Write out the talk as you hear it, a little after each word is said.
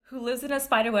who lives in a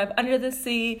spider web under the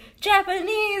sea,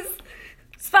 Japanese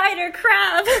spider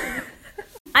crab.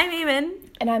 I'm Eamon.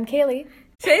 And I'm Kaylee.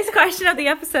 Today's question of the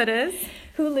episode is,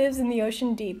 who lives in the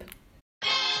ocean deep?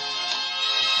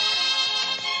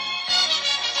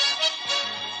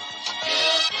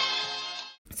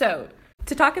 So,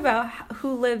 to talk about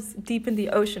who lives deep in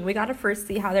the ocean, we gotta first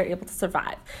see how they're able to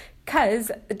survive.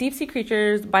 Because deep sea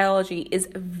creatures' biology is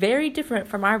very different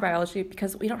from our biology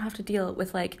because we don't have to deal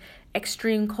with like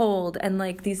extreme cold and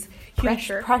like these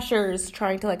huge pressures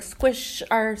trying to like squish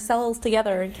our cells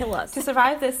together and kill us. To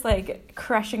survive this like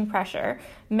crushing pressure,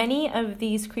 many of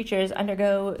these creatures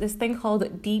undergo this thing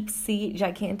called deep sea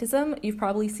gigantism. You've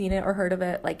probably seen it or heard of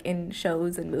it like in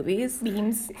shows and movies.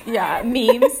 Memes. Yeah,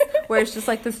 memes where it's just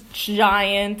like this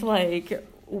giant like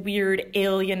weird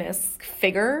alien-esque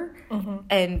figure,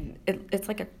 and it's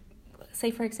like a,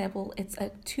 say for example, it's a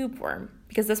tube worm,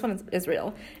 because this one is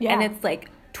real, and it's like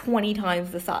 20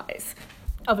 times the size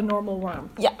of a normal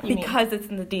worm. Yeah, because it's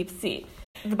in the deep sea.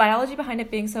 The biology behind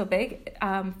it being so big,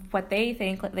 what they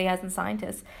think, they as in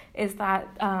scientists, is that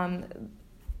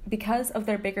because of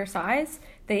their bigger size,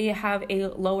 they have a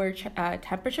lower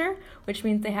temperature, which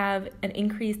means they have an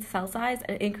increased cell size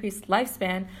and an increased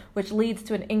lifespan, which leads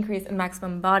to an increase in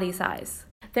maximum body size.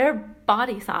 Their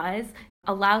body size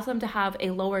allows them to have a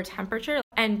lower temperature,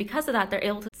 and because of that, they're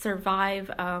able to survive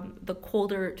the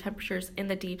colder temperatures in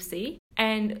the deep sea.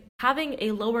 And having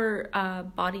a lower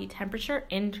body temperature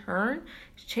in turn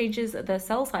changes the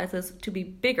cell sizes to be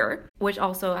bigger, which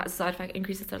also has a side effect,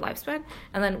 increases their lifespan.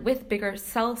 And then with bigger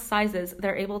cell sizes,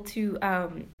 they're able to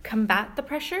combat the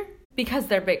pressure because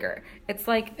they're bigger. It's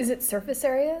like... Is it surface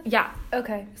area? Yeah.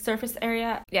 Okay. Surface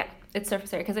area. Yeah, it's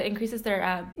surface area because it increases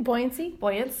their... Buoyancy,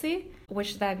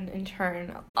 which then in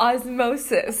turn,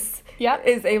 osmosis Yep.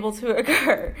 is able to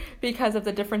occur because of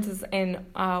the differences in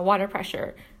water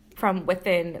pressure from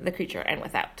within the creature and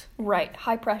without. Right.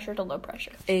 High pressure to low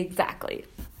pressure. Exactly.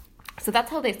 So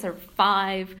that's how they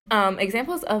survive.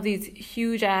 Examples of these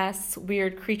huge-ass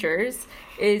weird creatures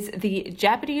is the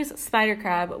Japanese spider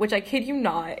crab, which I kid you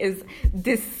not is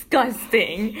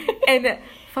disgusting and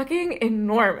fucking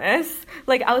enormous.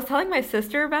 Like, I was telling my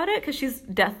sister about it because she's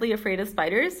deathly afraid of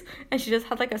spiders, and she just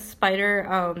had like a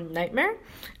spider nightmare.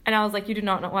 And I was like, you do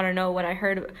not want to know what I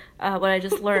heard, what I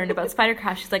just learned about spider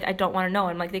crabs. She's like, I don't want to know.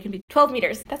 I'm like, they can be 12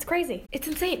 meters. That's crazy. It's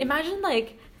insane. Imagine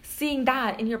like seeing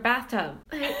that in your bathtub.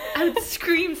 I would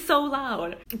scream so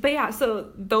loud. But yeah,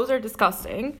 so those are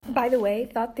disgusting. By the way,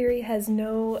 Thought Theory has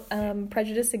no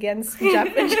prejudice against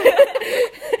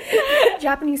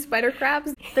Japanese spider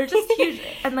crabs. They're just huge.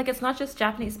 And like, it's not just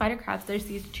Japanese spider crabs. There's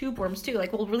these tube worms too.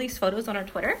 Like, we'll release photos on our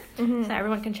Twitter so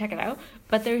everyone can check it out.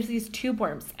 But there's these tube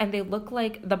worms, and they look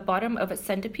like the bottom of a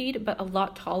centipede, but a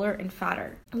lot taller and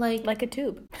fatter. Like a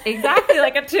tube. Exactly,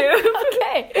 like a tube.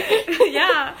 Okay.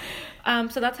 Yeah.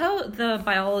 So that's how the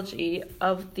biology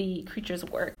of the creatures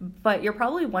work. But you're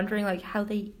probably wondering like how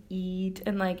they eat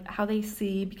and like how they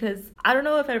see, because I don't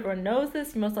know if everyone knows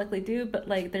this, you most likely do, but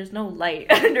like there's no light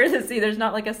under the sea. There's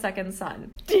not like a second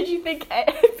sun. Did you think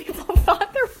people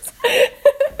thought there was a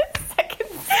second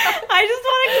sun? I just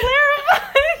want to clarify.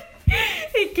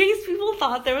 In case people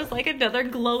thought there was like another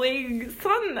glowing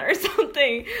sun or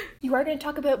something. You are going to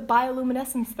talk about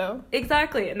bioluminescence though.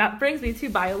 Exactly, and that brings me to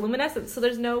bioluminescence. So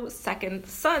there's no second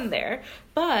sun there,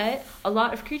 but a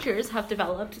lot of creatures have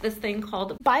developed this thing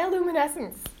called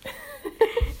bioluminescence.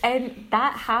 And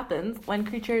that happens when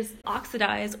creatures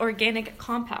oxidize organic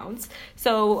compounds.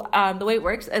 So the way it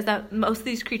works is that most of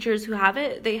these creatures who have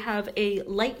it, they have a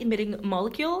light-emitting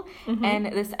molecule and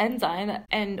this enzyme.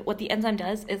 And what the enzyme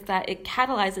does is that it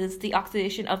catalyzes the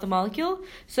oxidation of the molecule.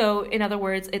 So in other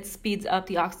words, it speeds up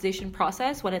the oxidation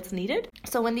process when it's needed.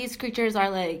 So when these creatures are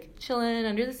like chilling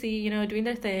under the sea, doing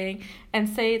their thing, and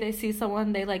say they see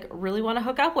someone they like really want to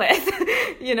hook up with,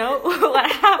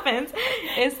 what happens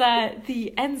is that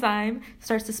the enzyme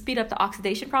starts to speed up the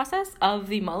oxidation process of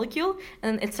the molecule,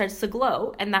 and it starts to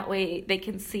glow, and that way they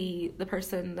can see the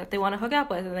person that they want to hook up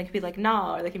with, and they can be like,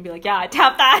 nah, or they can be like, yeah,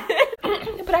 tap that.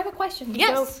 But I have a question.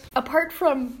 Yes. So, apart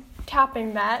from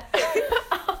tapping that,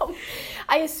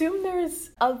 I assume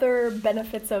there's other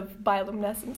benefits of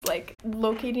bioluminescence, like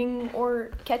locating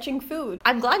or catching food.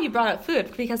 I'm glad you brought up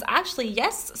food, because actually,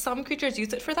 yes, some creatures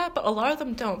use it for that, but a lot of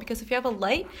them don't, because if you have a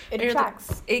light, it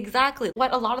attracts. Exactly.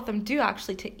 What a lot of them do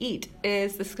actually to eat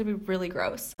is, this is going to be really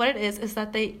gross. What it is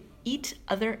that they eat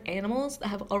other animals that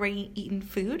have already eaten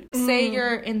food. Say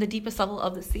you're in the deepest level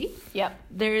of the sea. Yep.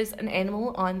 There's an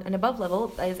animal on an above level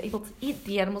that is able to eat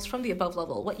the animals from the above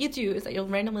level. What you do is that you'll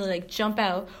randomly like jump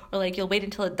out, or like you'll wait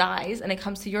until it dies and it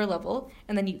comes to your level,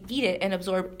 and then you eat it and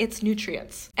absorb its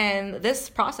nutrients. And this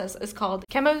process is called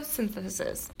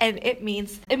chemosynthesis, and it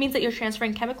means that you're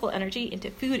transferring chemical energy into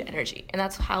food energy, and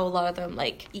that's how a lot of them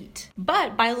like eat.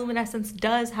 But bioluminescence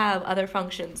does have other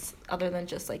functions other than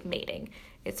just like mating.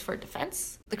 It's for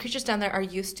defense. The creatures down there are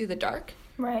used to the dark.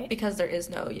 Right. Because there is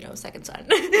no, second sun.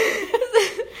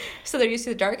 So they're used to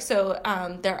the dark. So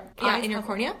they're in your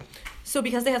cornea. So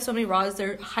because they have so many rods,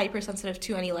 they're hypersensitive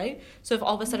to any light. So if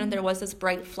all of a sudden there was this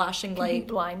bright flashing light,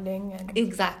 blinding and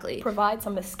exactly, provide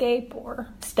some escape or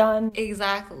stun.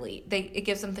 Exactly. It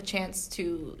gives them the chance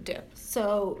to dip.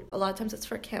 So a lot of times it's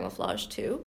for camouflage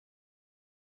too.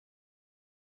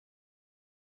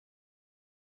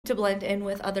 To blend in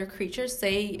with other creatures.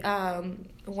 Say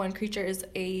one creature is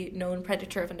a known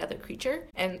predator of another creature,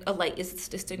 and a light is its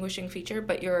distinguishing feature,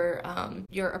 but you're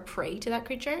a prey to that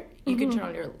creature. You can turn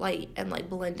on your light and like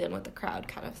blend in with the crowd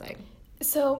kind of thing.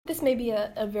 So this may be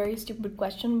a very stupid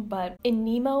question, but in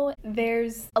Nemo,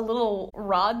 there's a little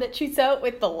rod that shoots out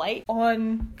with the light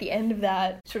on the end of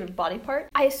that sort of body part.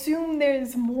 I assume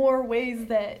there's more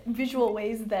visual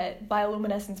ways that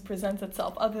bioluminescence presents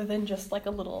itself other than just like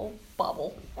a little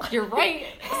bubble. You're right.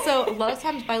 So a lot of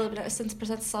times bioluminescence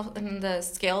presents itself in the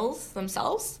scales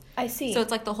themselves. I see. So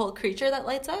it's like the whole creature that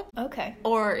lights up. Okay.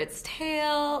 Or its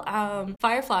tail.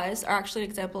 Fireflies are actually an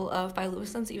example of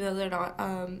bioluminescence, even though they're not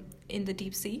in the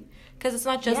deep sea. Because it's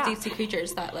not just deep sea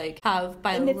creatures that like have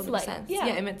bioluminescence.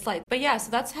 Emits light. But yeah,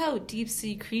 so that's how deep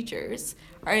sea creatures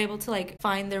are able to like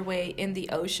find their way in the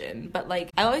ocean. But like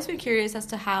I've always been curious as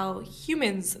to how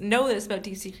humans know this about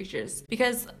deep sea creatures.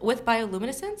 Because with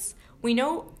bioluminescence, we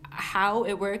know how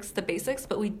it works, the basics,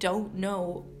 but we don't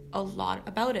know a lot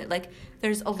about it. Like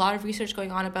there's a lot of research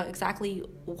going on about exactly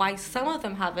why some of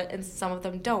them have it and some of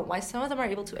them don't, why some of them are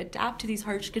able to adapt to these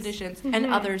harsh conditions and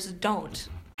others don't.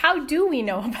 How do we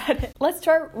know about it? Let's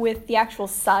start with the actual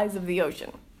size of the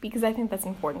ocean, because I think that's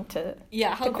important to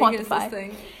how to big quantify. is this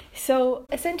thing? So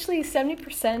essentially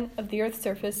 70% of the Earth's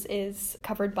surface is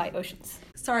covered by oceans.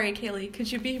 Sorry, Kaylee,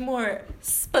 could you be more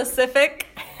specific?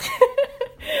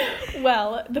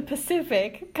 Well, the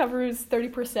Pacific covers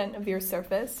 30% of the Earth's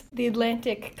surface, the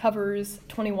Atlantic covers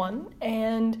 21%,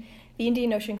 and the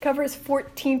Indian Ocean covers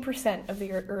 14% of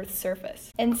the Earth's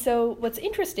surface. And so what's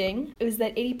interesting is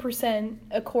that 80%,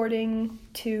 according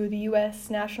to the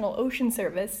U.S. National Ocean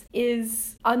Service,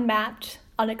 is unmapped,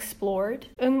 unexplored.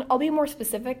 And I'll be more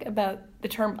specific about the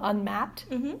term unmapped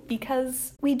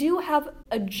because we do have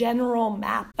a general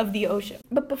map of the ocean.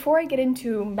 But before I get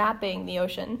into mapping the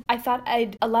ocean, I thought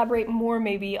I'd elaborate more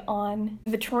maybe on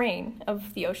the terrain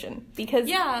of the ocean, because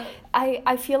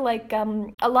I feel like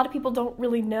a lot of people don't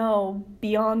really know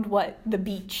beyond what the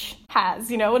beach has,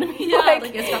 you know what I mean? Yeah,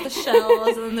 like it's got the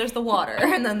shells, and then there's the water,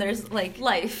 and then there's like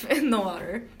life in the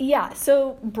water. Yeah,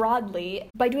 so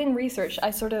broadly, by doing research, I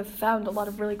sort of found a lot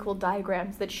of really cool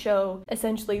diagrams that show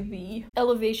essentially the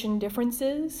elevation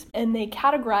differences, and they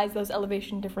categorize those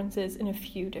elevation differences in a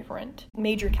few different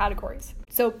major categories.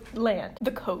 So land,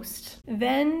 the coast.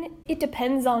 Then it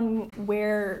depends on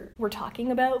where we're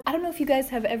talking about. I don't know if you guys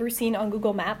have ever seen on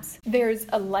Google Maps, there's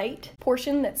a light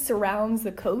portion that surrounds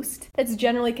the coast that's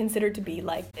generally considered to be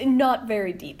like not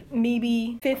very deep,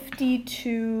 maybe 50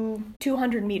 to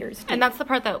 200 meters deep. And that's the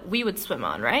part that we would swim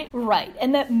on, right? Right,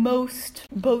 and that most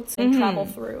boats can travel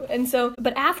through. And so,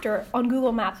 but after, on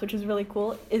Google Maps, which is really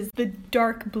cool, is the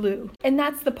dark blue. And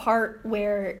that's the part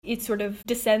where it sort of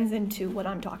descends into what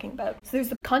I'm talking about. So there's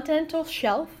the continental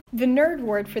shelf. The nerd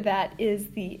word for that is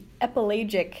the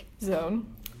epipelagic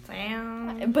zone.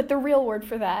 Damn. But the real word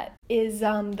for that is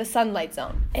the sunlight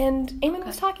zone. And Eamon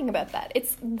was talking about that.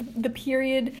 It's the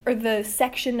period or the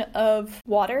section of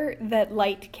water that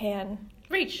light can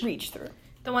reach through.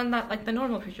 The one that like the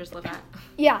normal creatures live at.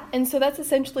 Yeah, and so that's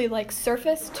essentially like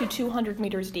surface to 200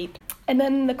 meters deep. And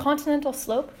then the continental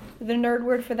slope, the nerd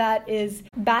word for that is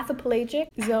bathypelagic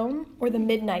zone or the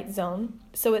midnight zone.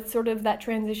 So it's sort of that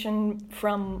transition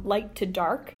from light to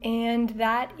dark. And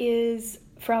that is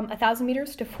from 1,000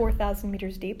 meters to 4,000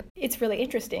 meters deep. It's really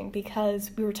interesting because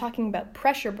we were talking about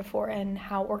pressure before and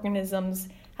how organisms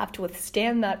have to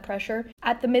withstand that pressure.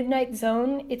 At the midnight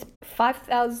zone, it's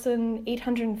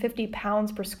 5,850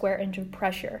 pounds per square inch of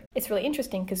pressure. It's really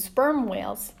interesting because sperm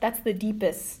whales, that's the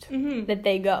deepest that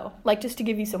they go. Like, just to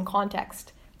give you some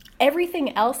context,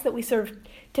 everything else that we sort of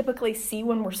typically see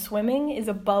when we're swimming is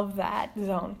above that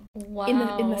zone. Wow.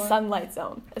 In the sunlight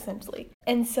zone, essentially.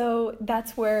 And so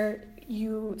that's where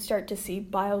you start to see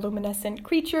bioluminescent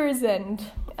creatures and...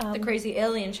 the crazy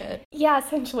alien shit. Yeah,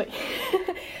 essentially.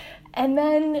 And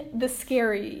then the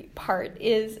scary part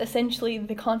is essentially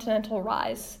the continental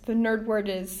rise. The nerd word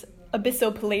is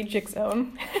abyssopelagic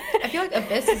zone. I feel like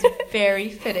abyss is very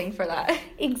fitting for that.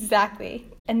 Exactly.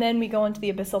 And then we go into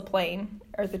the abyssal plain,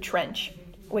 or the trench,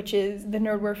 which is, the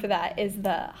nerd word for that is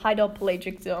the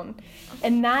hydropelagic zone.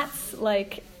 And that's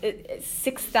like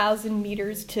 6,000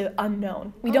 meters to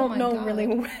unknown. We don't know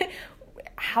really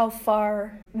how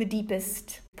far the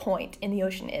deepest point in the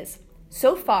ocean is.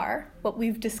 So far, what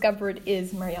we've discovered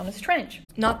is Marianas Trench.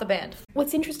 Not the band.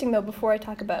 What's interesting, though, before I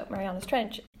talk about Marianas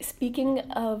Trench, speaking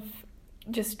of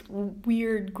just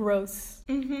weird, gross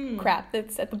crap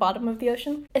that's at the bottom of the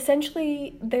ocean,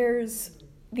 essentially there's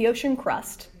the ocean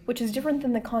crust, which is different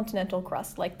than the continental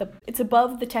crust. It's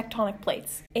above the tectonic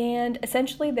plates. And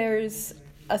essentially there's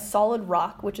a solid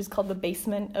rock, which is called the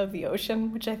basement of the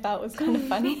ocean, which I thought was kind of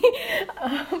funny.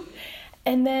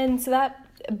 And then, so that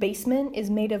basement is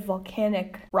made of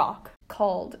volcanic rock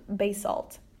called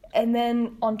basalt. And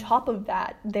then on top of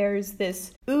that, there's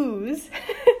this ooze,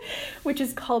 which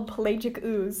is called pelagic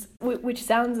ooze, which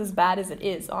sounds as bad as it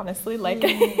is, honestly.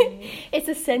 It's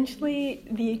essentially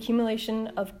the accumulation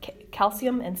of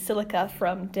calcium and silica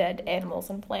from dead animals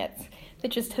and plants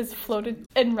that just has floated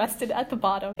and rested at the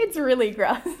bottom. It's really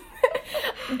gross.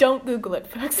 Don't Google it,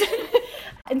 folks.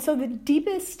 And so the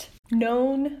deepest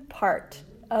known part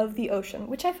of the ocean,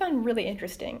 which I found really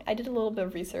interesting, I did a little bit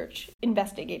of research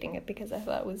investigating it because I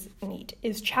thought it was neat,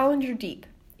 is Challenger Deep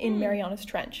in Marianas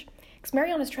Trench. Because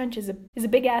Marianas Trench is a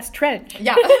big-ass trench.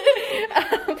 Yeah.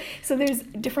 So there's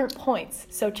different points.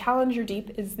 So Challenger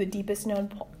Deep is the deepest known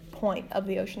point of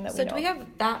the ocean that we know. So do we have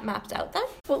that mapped out then?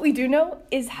 What we do know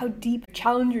is how deep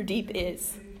Challenger Deep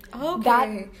is.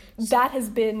 Okay. That has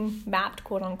been mapped,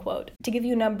 quote unquote. To give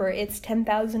you a number, it's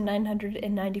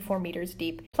 10,994 meters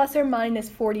deep, plus or minus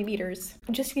 40 meters.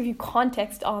 Just to give you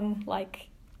context on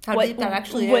how deep that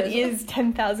actually what is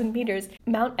 10,000 meters.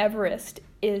 Mount Everest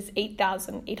is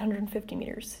 8,850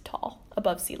 meters tall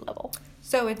above sea level.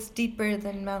 So it's deeper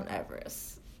than Mount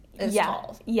Everest is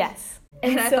tall. Yes.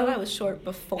 And I thought I was short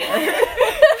before.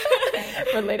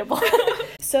 Relatable.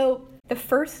 So the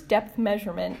first depth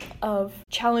measurement of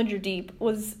Challenger Deep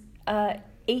was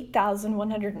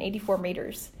 8,184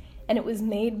 meters, and it was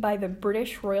made by the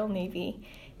British Royal Navy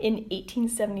in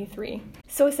 1873.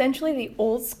 So essentially the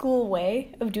old school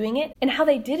way of doing it, and how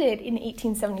they did it in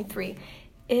 1873,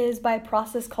 is by a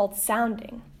process called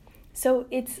sounding. So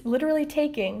it's literally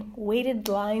taking weighted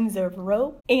lines of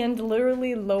rope and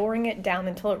literally lowering it down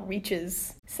until it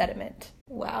reaches sediment.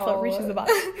 Wow. So it reaches the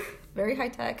bottom. Very high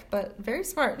tech, but very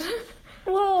smart.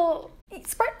 Well,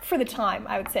 smart for the time,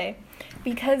 I would say.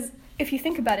 Because if you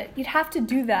think about it, you'd have to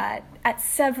do that at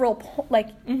several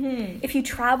if you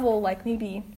travel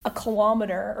maybe a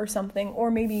kilometer or something,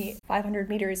 or maybe 500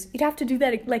 meters, you'd have to do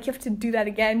that, you have to do that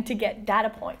again to get data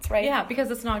points, right? Yeah,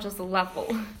 because it's not just a level.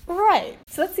 Right.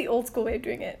 So that's the old school way of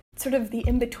doing it. Sort of the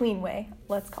in-between way,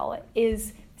 let's call it,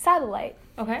 is satellite.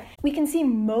 Okay. We can see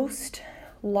most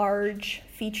large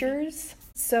features,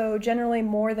 so generally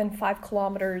more than 5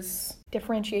 kilometers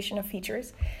differentiation of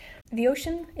features. The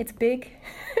ocean, it's big,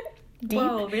 deep.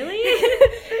 Whoa, really?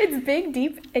 It's big,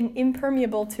 deep, and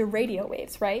impermeable to radio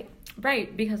waves, right?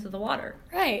 Right, because of the water.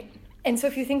 Right. And so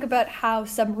if you think about how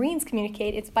submarines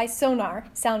communicate, it's by sonar,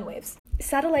 sound waves.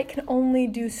 Satellite can only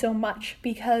do so much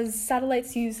because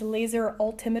satellites use laser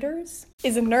altimeters,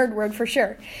 is a nerd word for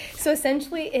sure. So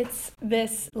essentially it's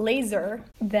this laser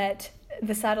that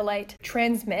the satellite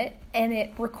transmit, and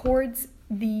it records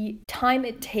the time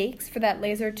it takes for that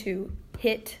laser to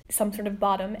hit some sort of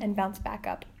bottom and bounce back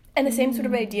up. And the same sort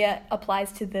of idea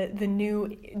applies to the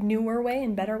newer way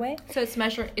and better way. So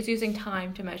it's using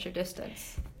time to measure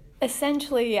distance.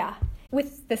 Essentially, yeah.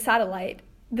 With the satellite,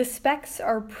 the specs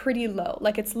are pretty low.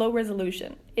 It's low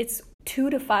resolution. It's 2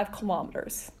 to 5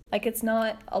 kilometers. It's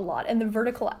not a lot. And the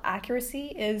vertical accuracy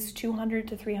is 200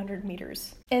 to 300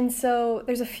 meters. And so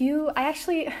there's a few,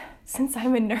 since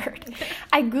I'm a nerd,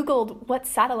 I Googled what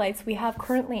satellites we have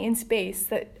currently in space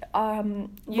that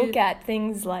look at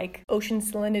things like ocean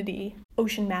salinity,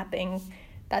 ocean mapping,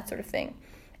 that sort of thing.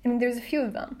 And there's a few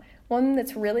of them. One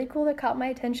that's really cool that caught my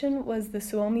attention was the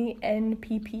Suomi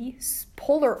NPP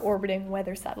polar orbiting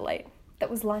weather satellite that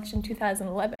was launched in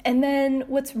 2011. And then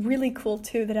what's really cool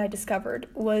too that I discovered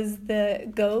was the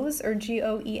GOES, or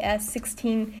GOES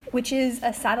 16, which is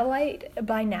a satellite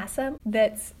by NASA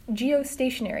that's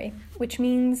geostationary, which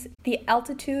means the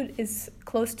altitude is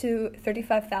close to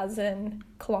 35,000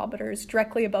 kilometers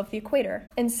directly above the equator.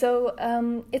 And so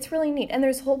it's really neat. And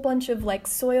there's a whole bunch of like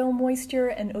soil moisture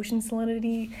and ocean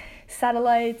salinity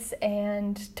satellites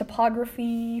and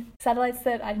topography satellites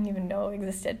that I didn't even know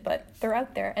existed, but they're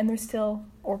out there and they're still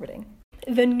orbiting.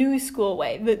 The new school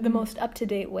way, the most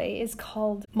up-to-date way, is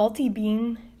called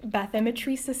multi-beam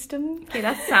bathymetry system. Okay,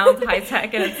 that sounds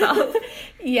high-tech in itself.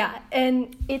 Yeah,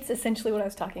 and it's essentially what I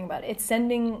was talking about. It's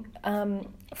sending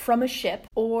from a ship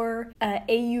or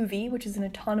AUV, which is an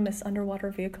autonomous underwater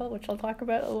vehicle, which I'll talk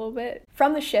about a little bit.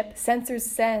 From the ship, sensors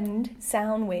send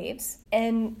sound waves,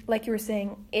 and like you were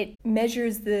saying, it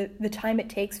measures the time it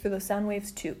takes for those sound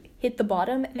waves to hit the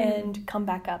bottom and come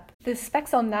back up. The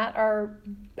specs on that are,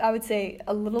 I would say,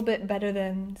 a little bit better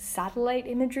than satellite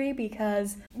imagery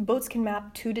because boats can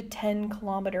map 2 to 10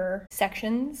 kilometer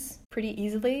sections pretty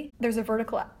easily. There's a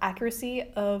vertical accuracy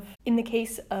of, in the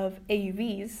case of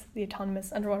AUVs, the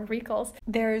autonomous underwater vehicles,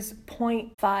 there's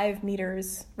 0.5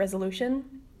 meters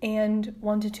resolution and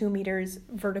 1 to 2 meters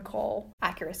vertical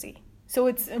accuracy. So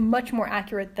it's much more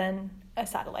accurate than a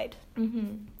satellite.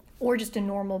 Or just a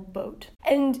normal boat.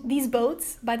 And these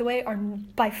boats, by the way, are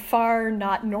by far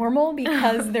not normal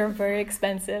because they're very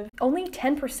expensive. Only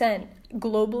 10%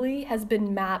 globally has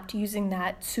been mapped using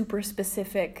that super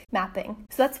specific mapping.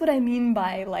 So that's what I mean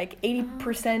by like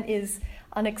 80% is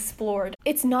unexplored.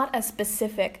 It's not as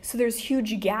specific, so there's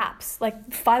huge gaps,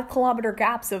 like 5 kilometer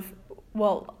gaps of,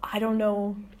 well, I don't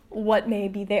know what may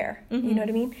be there, you know what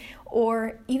I mean?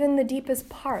 Or even the deepest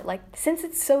part, like since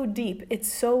it's so deep,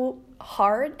 it's so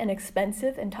hard and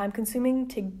expensive and time consuming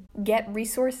to get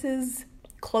resources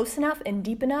close enough and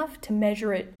deep enough to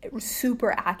measure it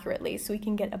super accurately so we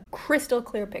can get a crystal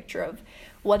clear picture of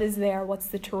what is there, what's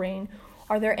the terrain,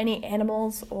 are there any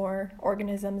animals or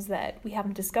organisms that we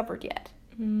haven't discovered yet.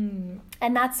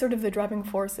 And that's sort of the driving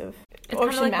force of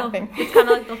ocean mapping. It's kind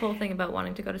of like the whole thing about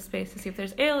wanting to go to space to see if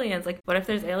there's aliens. Like, what if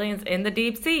there's aliens in the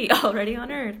deep sea already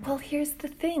on Earth? Well, here's the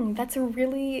thing. That's a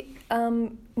really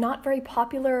not very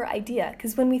popular idea,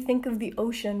 because when we think of the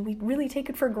ocean, we really take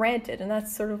it for granted, and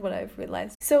that's sort of what I've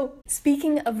realized. So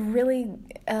speaking of really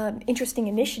interesting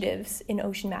initiatives in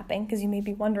ocean mapping, because you may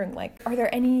be wondering, like, are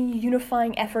there any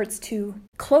unifying efforts to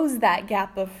close that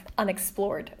gap of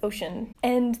unexplored ocean?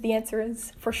 And the answer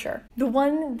is for sure. The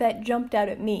one that jumped out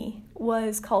at me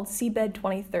was called Seabed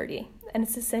 2030. And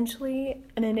it's essentially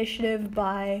an initiative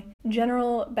by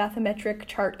General Bathymetric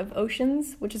Chart of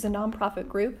Oceans, which is a nonprofit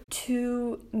group,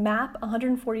 to map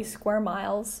 140 square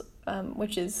miles,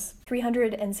 which is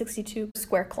 362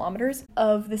 square kilometers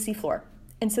of the seafloor.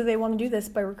 And so they want to do this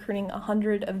by recruiting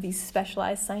 100 of these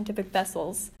specialized scientific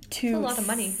vessels to... That's a lot of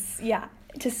money. Yeah,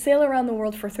 to sail around the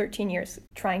world for 13 years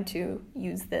trying to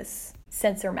use this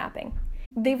sensor mapping.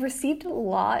 They've received a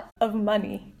lot of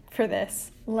money for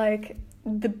this. Like,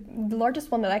 the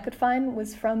largest one that I could find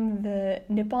was from the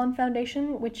Nippon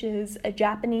Foundation, which is a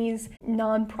Japanese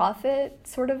non-profit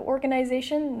sort of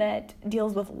organization that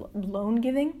deals with loan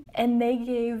giving. And they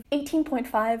gave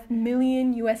 $18.5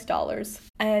 million US.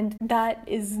 And that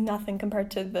is nothing compared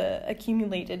to the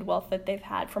accumulated wealth that they've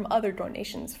had from other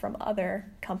donations from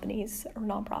other companies or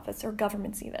nonprofits or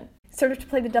governments even. Sort of to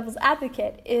play the devil's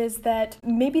advocate is that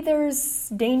maybe there's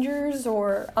dangers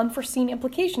or unforeseen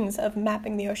implications of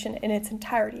mapping the ocean in its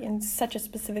entirety in such a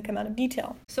specific amount of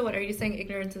detail. So what, are you saying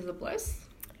ignorance is a bliss?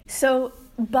 So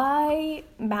by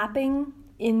mapping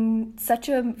in such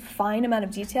a fine amount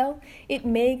of detail, it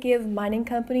may give mining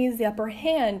companies the upper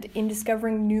hand in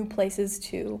discovering new places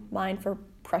to mine for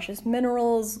precious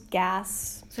minerals,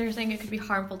 gas. So you're saying it could be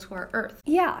harmful to our Earth?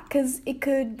 Yeah, because it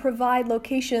could provide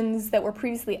locations that were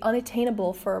previously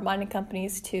unattainable for mining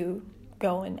companies to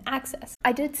go and access.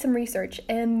 I did some research,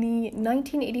 and the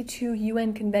 1982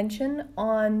 UN Convention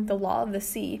on the Law of the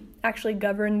Sea actually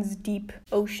governs deep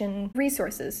ocean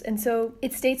resources. And so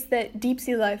it states that deep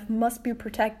sea life must be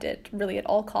protected really at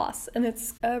all costs. And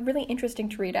it's really interesting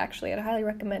to read, actually. I'd highly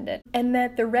recommend it. And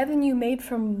that the revenue made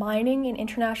from mining in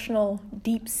international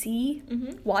deep sea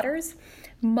waters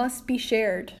must be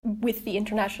shared with the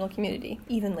international community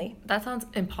evenly. That sounds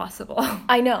impossible.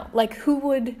 I know. Like, who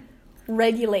would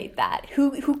regulate that?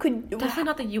 Who could... Definitely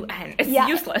not the UN. It's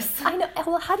useless. I know.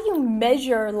 Well, how do you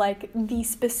measure, like, the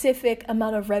specific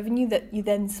amount of revenue that you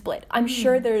then split? I'm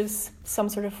sure there's some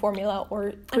sort of formula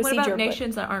or procedure. And what about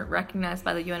nations that aren't recognized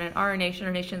by the UN and are a nation,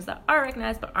 or nations that are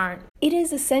recognized but aren't? It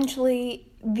is essentially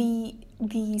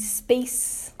the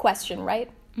space question, right?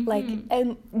 Like,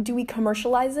 and do we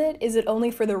commercialize it? Is it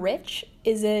only for the rich?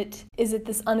 Is it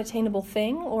this unattainable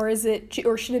thing, or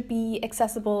should it be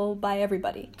accessible by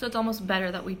everybody? So it's almost better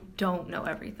that we don't know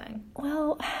everything.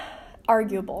 Well,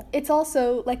 arguable. It's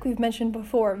also, like we've mentioned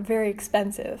before, very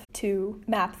expensive to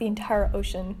map the entire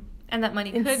ocean. And that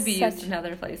money could be used in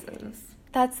other places.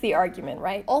 That's the argument,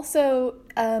 right? Also,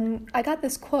 I got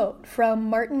this quote from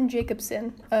Martin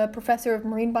Jacobson, a professor of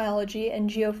marine biology and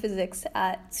geophysics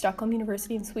at Stockholm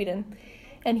University in Sweden.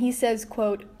 And he says,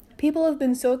 quote, "People have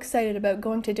been so excited about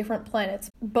going to different planets,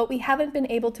 but we haven't been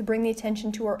able to bring the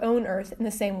attention to our own Earth in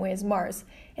the same way as Mars.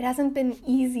 It hasn't been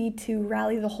easy to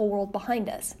rally the whole world behind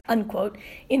us," unquote,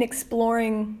 in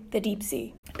exploring the deep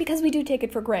sea. Because we do take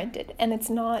it for granted, and it's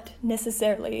not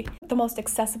necessarily the most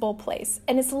accessible place,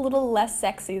 and it's a little less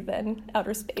sexy than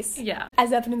outer space. Yeah.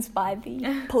 As evidenced by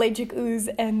the pelagic ooze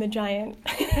and the giant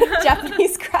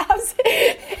Japanese crabs.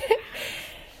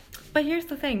 But here's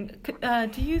the thing.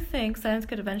 Do you think science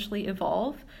could eventually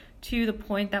evolve to the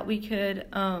point that we could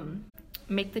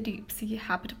make the deep sea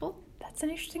habitable? That's an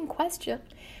interesting question.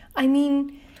 I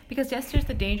mean... Because yes, there's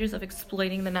the dangers of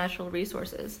exploiting the natural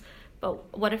resources,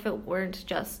 but what if it weren't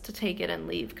just to take it and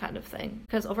leave kind of thing?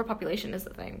 Because overpopulation is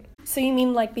the thing. So you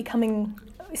mean like becoming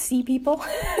sea people?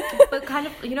 But kind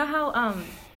of, you know how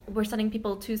we're sending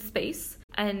people to space?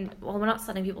 And, well, we're not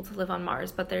sending people to live on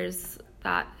Mars, but there's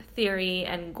that theory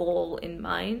and goal in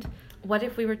mind. What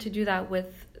if we were to do that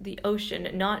with the ocean,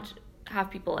 not have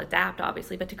people adapt,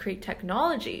 obviously, but to create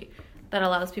technology that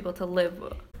allows people to live?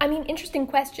 I mean, interesting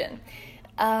question.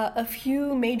 A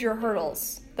few major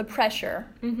hurdles. The pressure.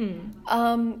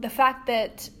 The fact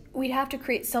that we'd have to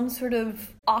create some sort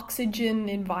of oxygen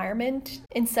environment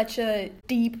in such a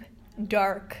deep,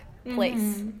 dark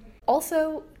place.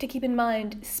 Also, to keep in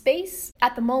mind, space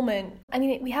at the moment, I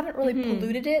mean, we haven't really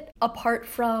polluted it apart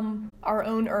from our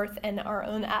own Earth and our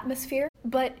own atmosphere.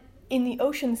 But in the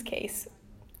ocean's case,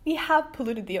 we have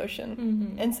polluted the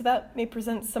ocean. And so that may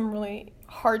present some really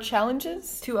hard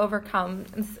challenges to overcome.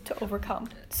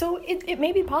 So it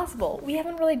may be possible. We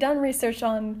haven't really done research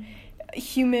on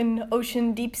human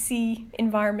ocean deep sea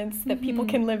environments that people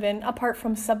can live in apart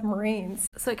from submarines.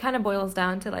 So it kind of boils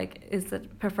down to like, is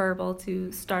it preferable to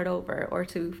start over or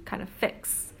to kind of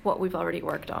fix what we've already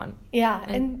worked on? Yeah,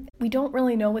 and we don't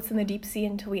really know what's in the deep sea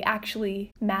until we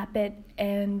actually map it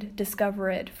and discover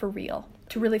it for real,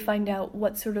 to really find out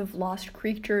what sort of lost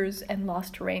creatures and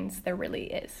lost terrains there really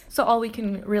is. So all we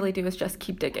can really do is just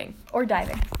keep digging. Or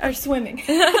diving. Or swimming.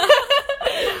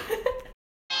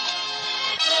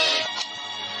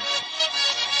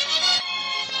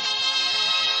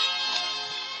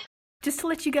 Just to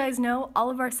let you guys know, all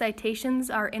of our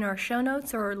citations are in our show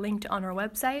notes or linked on our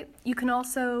website. You can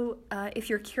also, if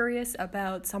you're curious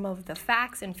about some of the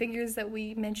facts and figures that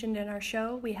we mentioned in our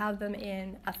show, we have them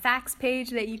in a facts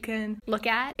page that you can look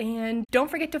at. And don't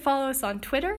forget to follow us on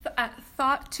Twitter at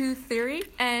Thought2Theory.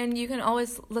 And you can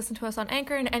always listen to us on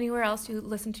Anchor and anywhere else you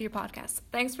listen to your podcasts.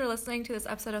 Thanks for listening to this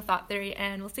episode of Thought Theory,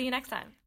 and we'll see you next time.